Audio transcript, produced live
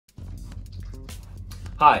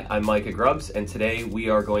Hi, I'm Micah Grubbs, and today we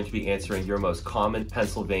are going to be answering your most common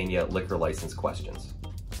Pennsylvania liquor license questions.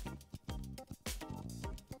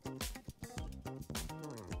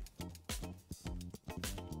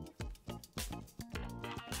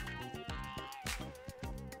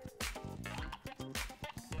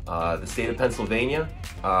 The state of Pennsylvania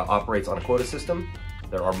operates on a quota system.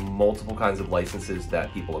 There are multiple kinds of licenses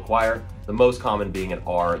that people acquire, the most common being an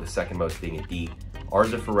R, the second most being a D.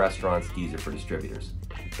 R's are for restaurants, D's are for distributors.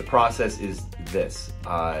 The process is this.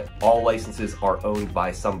 All licenses are owned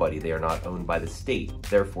by somebody. They are not owned by the state.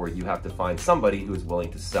 Therefore, you have to find somebody who is willing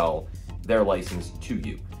to sell their license to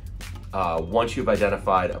you. Once you've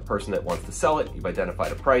identified a person that wants to sell it, you've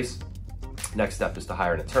identified a price. Next step is to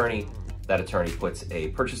hire an attorney. That attorney puts a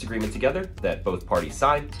purchase agreement together that both parties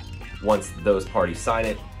sign. Once those parties sign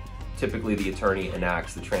it, typically the attorney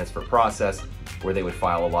enacts the transfer process where they would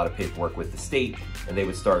file a lot of paperwork with the state and they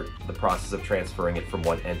would start the process of transferring it from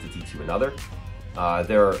one entity to another.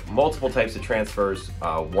 There are multiple types of transfers,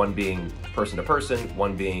 one being person to person,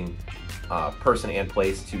 one being person and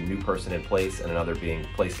place to new person and place, and another being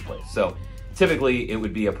place to place. So typically it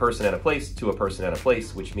would be a person and a place to a person and a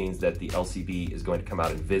place, which means that the LCB is going to come out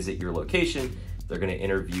and visit your location. They're going to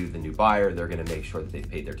interview the new buyer. They're going to make sure that they've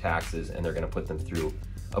paid their taxes, and they're going to put them through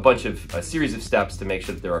a series of steps to make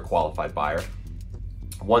sure that they're a qualified buyer.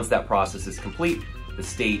 Once that process is complete, the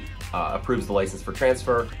state approves the license for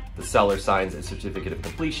transfer, the seller signs a certificate of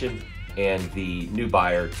completion, and the new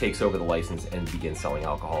buyer takes over the license and begins selling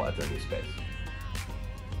alcohol at their new space.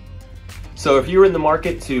 So if you're in the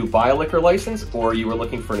market to buy a liquor license or you are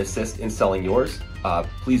looking for an assist in selling yours,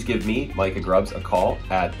 please give me, Micah Grubbs, a call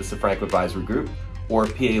at the Safranco Advisory Group or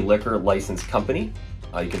PA Liquor License Company.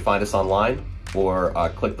 You can find us online or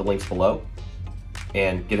click the links below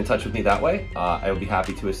and get in touch with me that way. I will be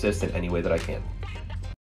happy to assist in any way that I can.